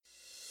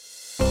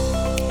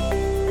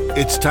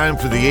It's time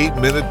for the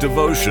 8-Minute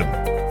Devotion.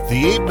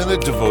 The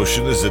 8-Minute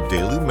Devotion is a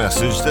daily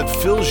message that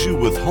fills you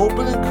with hope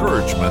and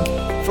encouragement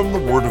from the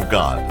Word of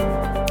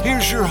God.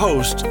 Here's your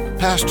host,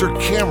 Pastor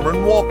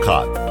Cameron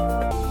Walcott.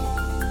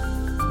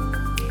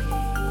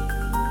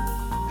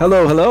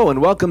 Hello,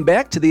 and welcome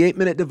back to the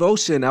 8-Minute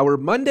Devotion, our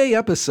Monday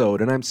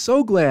episode. And I'm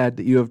so glad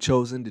that you have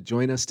chosen to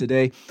join us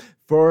today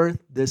for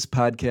this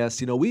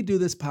podcast. You know, we do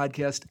this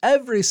podcast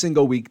every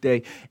single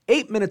weekday,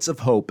 8 minutes of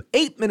hope,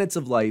 8 minutes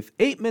of life,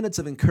 8 minutes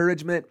of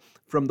encouragement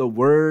from the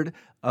Word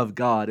of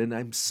God.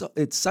 And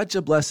it's such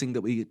a blessing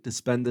that we get to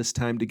spend this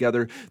time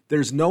together.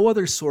 There's no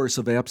other source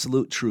of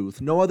absolute truth,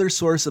 no other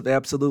source of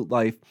absolute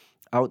life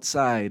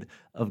outside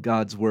of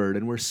God's Word.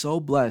 And we're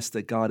so blessed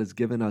that God has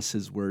given us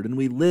His Word. And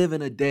we live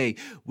in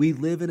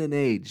an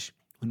age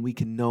when we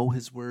can know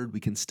His Word, we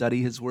can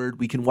study His Word,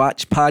 we can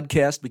watch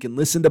podcasts, we can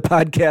listen to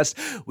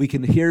podcasts, we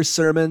can hear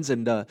sermons,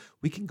 and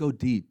we can go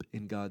deep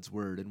in God's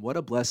Word. And what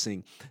a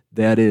blessing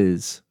that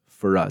is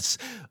for us.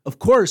 Of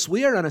course,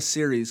 we are on a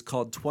series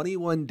called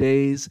 21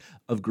 Days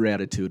of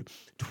Gratitude.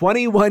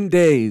 21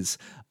 Days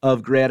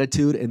of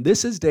Gratitude, and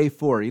this is day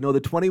 4. You know, the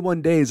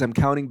 21 days I'm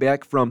counting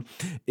back from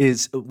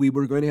is we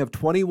were going to have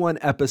 21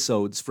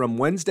 episodes from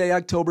Wednesday,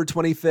 October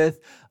 25th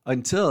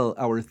until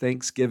our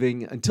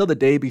Thanksgiving, until the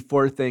day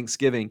before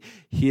Thanksgiving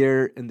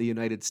here in the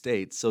United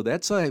States. So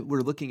that's why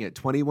we're looking at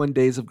 21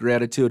 days of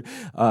gratitude.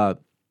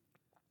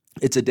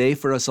 It's a day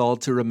for us all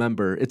to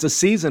remember. It's a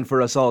season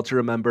for us all to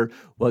remember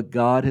what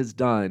God has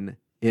done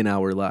in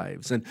our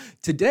lives. And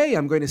today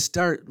I'm going to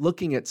start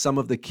looking at some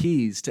of the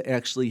keys to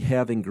actually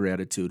having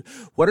gratitude.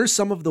 What are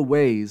some of the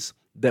ways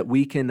that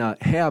we can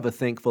have a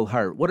thankful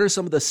heart? What are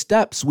some of the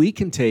steps we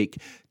can take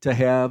to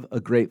have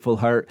a grateful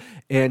heart?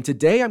 And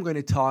today I'm going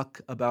to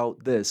talk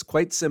about this.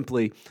 Quite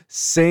simply,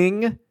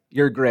 sing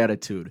your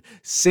gratitude.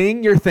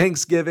 Sing your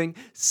thanksgiving.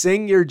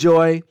 Sing your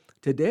joy.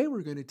 Today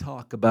we're going to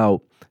talk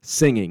about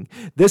singing.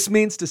 This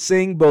means to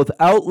sing both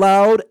out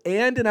loud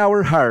and in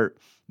our heart,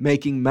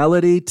 making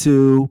melody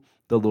to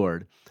the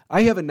Lord.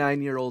 I have a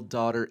 9-year-old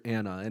daughter,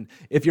 Anna, and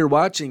if you're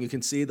watching, you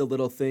can see the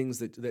little things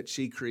that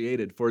she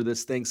created for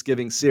this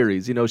Thanksgiving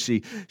series. You know,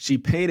 she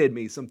painted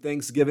me some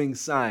Thanksgiving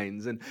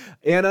signs, and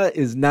Anna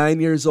is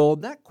 9 years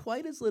old, not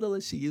quite as little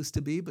as she used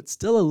to be, but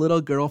still a little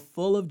girl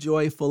full of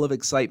joy, full of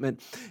excitement.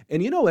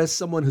 And you know, as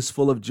someone who's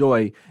full of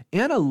joy,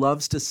 Anna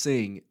loves to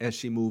sing as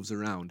she moves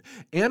around.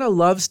 Anna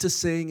loves to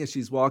sing as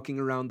she's walking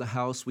around the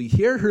house. We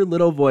hear her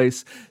little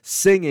voice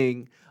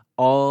singing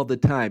all the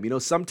time. You know,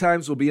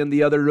 sometimes we'll be in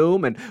the other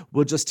room and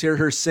we'll just hear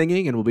her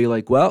singing and we'll be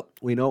like, well,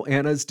 we know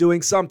Anna's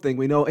doing something.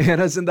 We know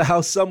Anna's in the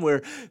house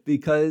somewhere,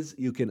 because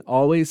you can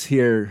always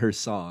hear her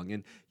song.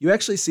 And you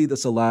actually see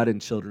this a lot in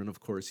children, of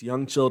course,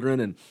 young children,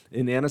 and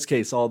in Anna's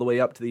case, all the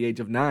way up to the age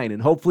of 9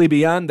 and hopefully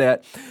beyond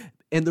that.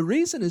 And the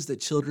reason is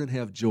that children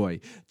have joy.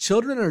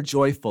 Children are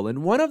joyful.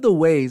 And one of the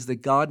ways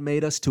that God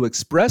made us to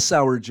express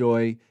our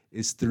joy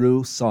is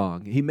through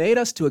song. He made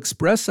us to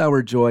express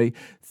our joy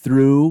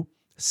through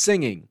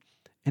singing.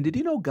 And did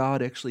you know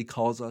God actually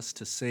calls us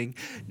to sing?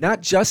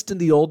 Not just in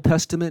the Old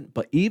Testament,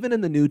 but even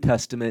in the New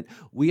Testament,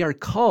 we are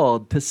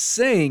called to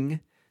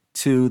sing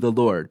to the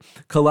Lord.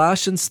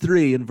 Colossians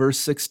 3 and verse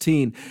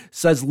 16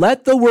 says,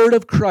 "Let the word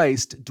of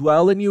Christ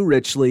dwell in you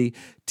richly,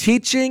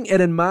 teaching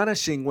and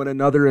admonishing one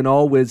another in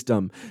all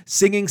wisdom,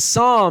 singing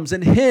psalms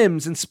and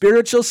hymns and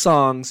spiritual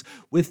songs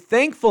with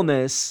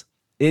thankfulness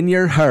in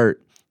your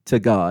heart to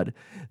God."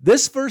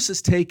 This verse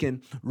is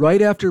taken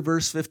right after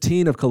verse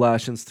 15 of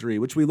Colossians 3,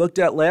 which we looked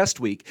at last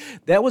week.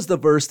 That was the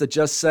verse that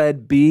just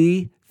said,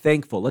 be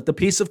thankful. Let the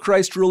peace of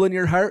Christ rule in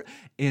your heart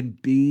and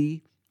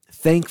be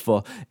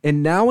thankful.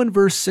 And now in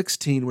verse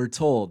 16, we're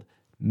told,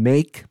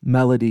 make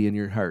melody in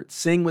your heart.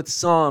 Sing with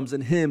psalms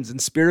and hymns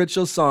and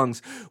spiritual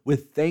songs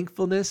with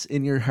thankfulness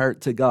in your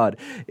heart to God.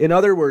 In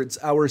other words,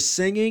 our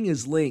singing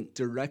is linked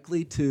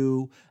directly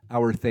to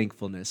our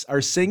thankfulness.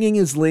 Our singing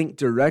is linked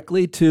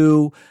directly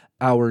to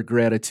our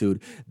gratitude.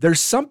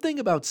 There's something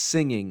about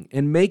singing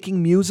and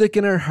making music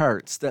in our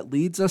hearts that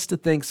leads us to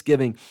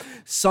thanksgiving.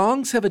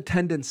 Songs have a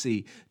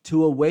tendency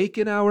to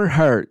awaken our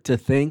heart to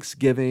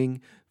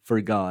thanksgiving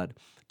for God,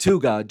 to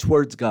God,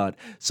 towards God.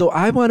 So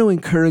I want to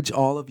encourage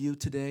all of you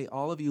today,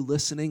 all of you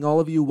listening, all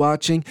of you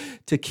watching,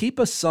 to keep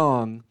a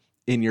song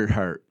in your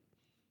heart.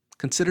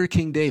 Consider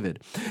King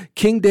David.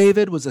 King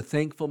David was a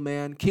thankful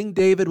man. King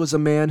David was a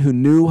man who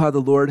knew how the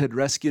Lord had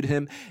rescued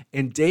him.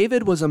 And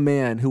David was a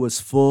man who was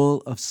full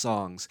of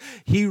songs.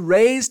 He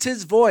raised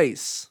his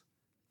voice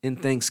in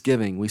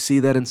thanksgiving. We see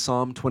that in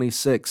Psalm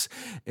 26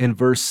 in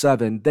verse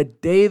 7,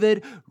 that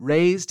David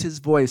raised his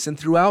voice. And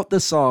throughout the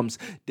Psalms,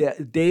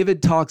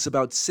 David talks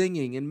about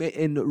singing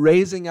and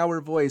raising our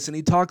voice. And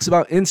he talks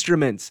about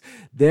instruments.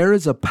 There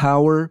is a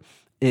power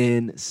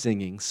in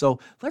singing. So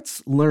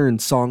let's learn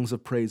songs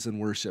of praise and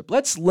worship.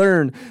 Let's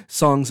learn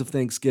songs of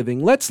thanksgiving.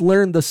 Let's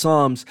learn the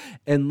Psalms,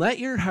 and let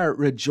your heart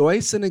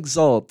rejoice and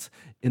exult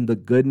in the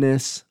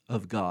goodness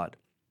of God.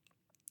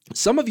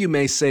 Some of you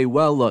may say,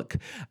 well, look,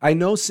 I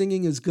know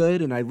singing is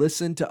good and I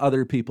listen to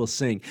other people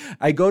sing.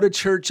 I go to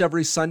church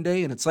every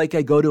Sunday and it's like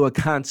I go to a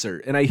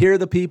concert and I hear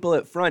the people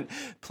at front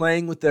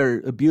playing with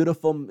their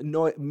beautiful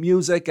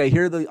music. I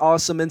hear the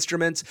awesome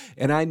instruments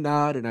and I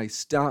nod and I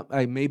stop.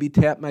 I maybe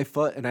tap my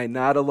foot and I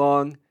nod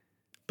along,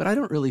 but I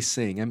don't really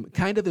sing. I'm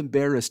kind of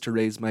embarrassed to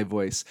raise my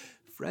voice.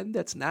 Friend,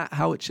 that's not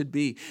how it should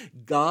be.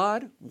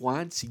 God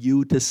wants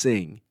you to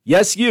sing.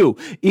 Yes, you,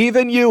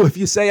 even you, if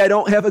you say, I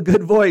don't have a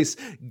good voice,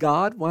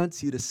 God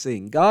wants you to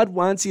sing. God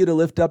wants you to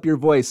lift up your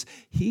voice.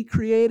 He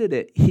created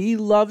it. He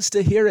loves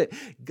to hear it.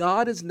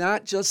 God is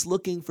not just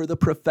looking for the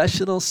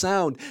professional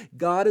sound.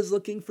 God is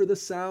looking for the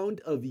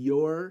sound of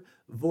your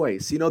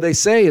voice. You know, they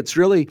say it's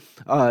really,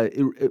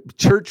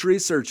 church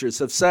researchers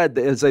have said,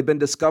 as I've been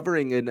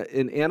discovering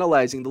and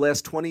analyzing the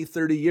last 20,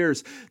 30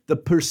 years, the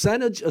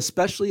percentage,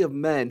 especially of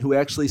men who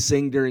actually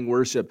sing during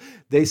worship,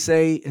 they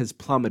say has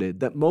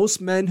plummeted. That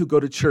most men who go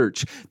to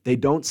church, they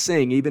don't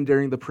sing even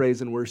during the praise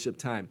and worship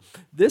time.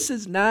 This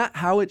is not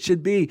how it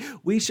should be.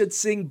 We should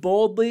sing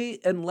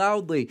boldly and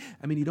loudly.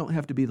 I mean, you don't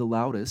have to be the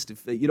loudest.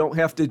 You don't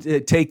have to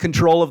take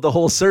control of the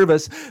whole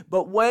service.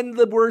 But when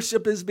the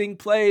worship is being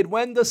played,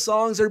 when the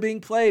songs are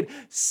being played,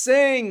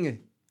 sing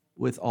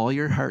with all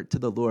your heart to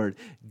the Lord.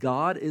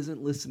 God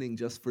isn't listening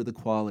just for the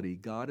quality.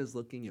 God is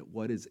looking at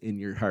what is in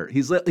your heart.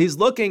 He's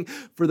looking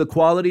for the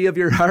quality of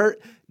your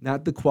heart,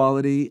 not the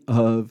quality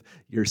of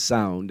your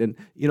sound. And,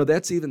 you know,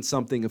 that's even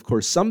something, of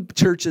course, some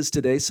churches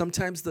today,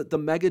 sometimes the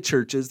mega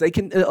churches, they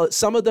can,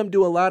 some of them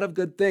do a lot of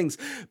good things,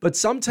 but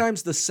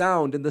sometimes the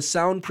sound and the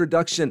sound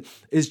production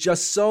is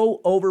just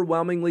so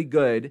overwhelmingly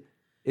good.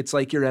 It's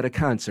like you're at a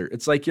concert.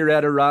 It's like you're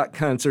at a rock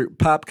concert,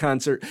 pop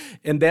concert,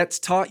 and that's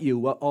taught you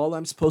what all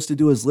I'm supposed to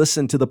do is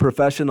listen to the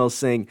professionals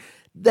sing.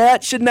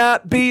 That should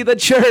not be the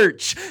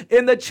church.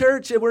 In the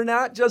church, we're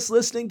not just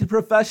listening to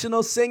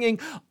professionals singing.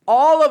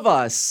 All of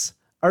us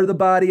are the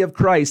body of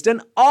Christ,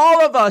 and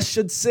all of us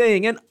should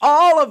sing, and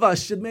all of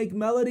us should make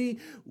melody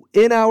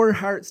in our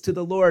hearts to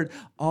the Lord.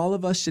 All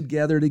of us should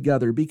gather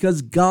together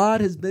because God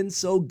has been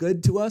so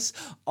good to us.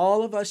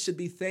 All of us should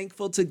be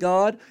thankful to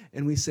God,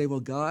 and we say, well,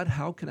 God,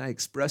 how can I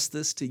express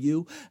this to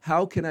you?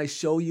 How can I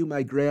show you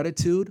my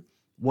gratitude?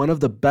 One of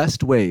the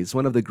best ways,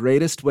 one of the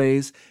greatest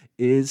ways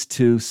is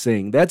to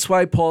sing. That's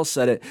why Paul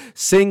said it.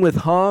 Sing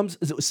with psalms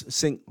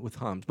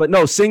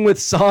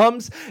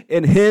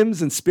and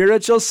hymns and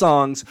spiritual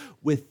songs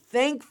with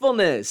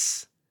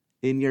thankfulness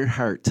in your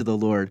heart to the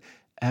Lord.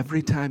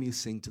 Every time you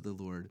sing to the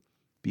Lord,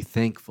 be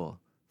thankful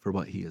for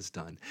what he has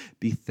done.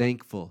 Be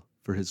thankful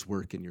for his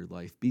work in your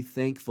life. Be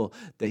thankful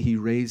that he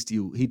raised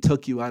you. He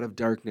took you out of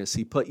darkness.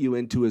 He put you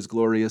into his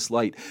glorious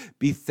light.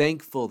 Be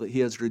thankful that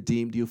he has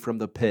redeemed you from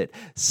the pit.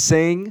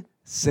 Sing,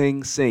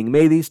 sing, sing.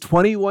 May these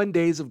 21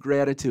 days of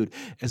gratitude,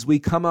 as we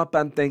come up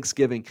on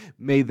Thanksgiving,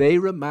 may they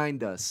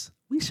remind us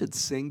we should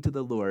sing to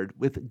the Lord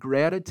with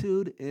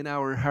gratitude in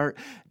our heart,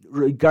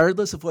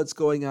 regardless of what's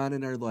going on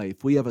in our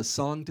life. We have a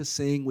song to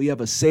sing. We have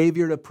a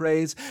Savior to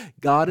praise.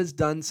 God has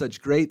done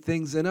such great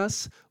things in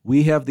us.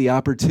 We have the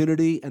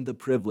opportunity and the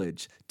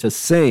privilege to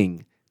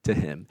sing to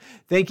him.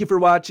 Thank you for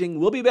watching.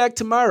 We'll be back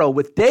tomorrow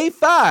with day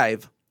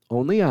 5,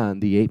 only on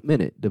the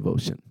 8-Minute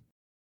Devotion.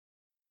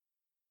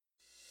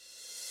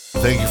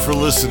 Thank you for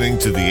listening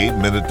to the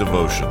 8-Minute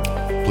Devotion.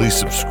 Please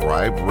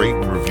subscribe, rate,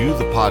 and review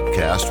the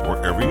podcast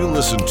wherever you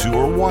listen to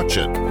or watch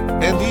it.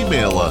 And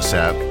email us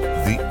at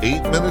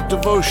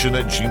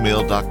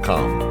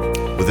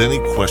the8minutedevotion@gmail.com with any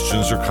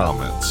questions or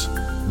comments.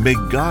 May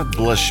God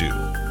bless you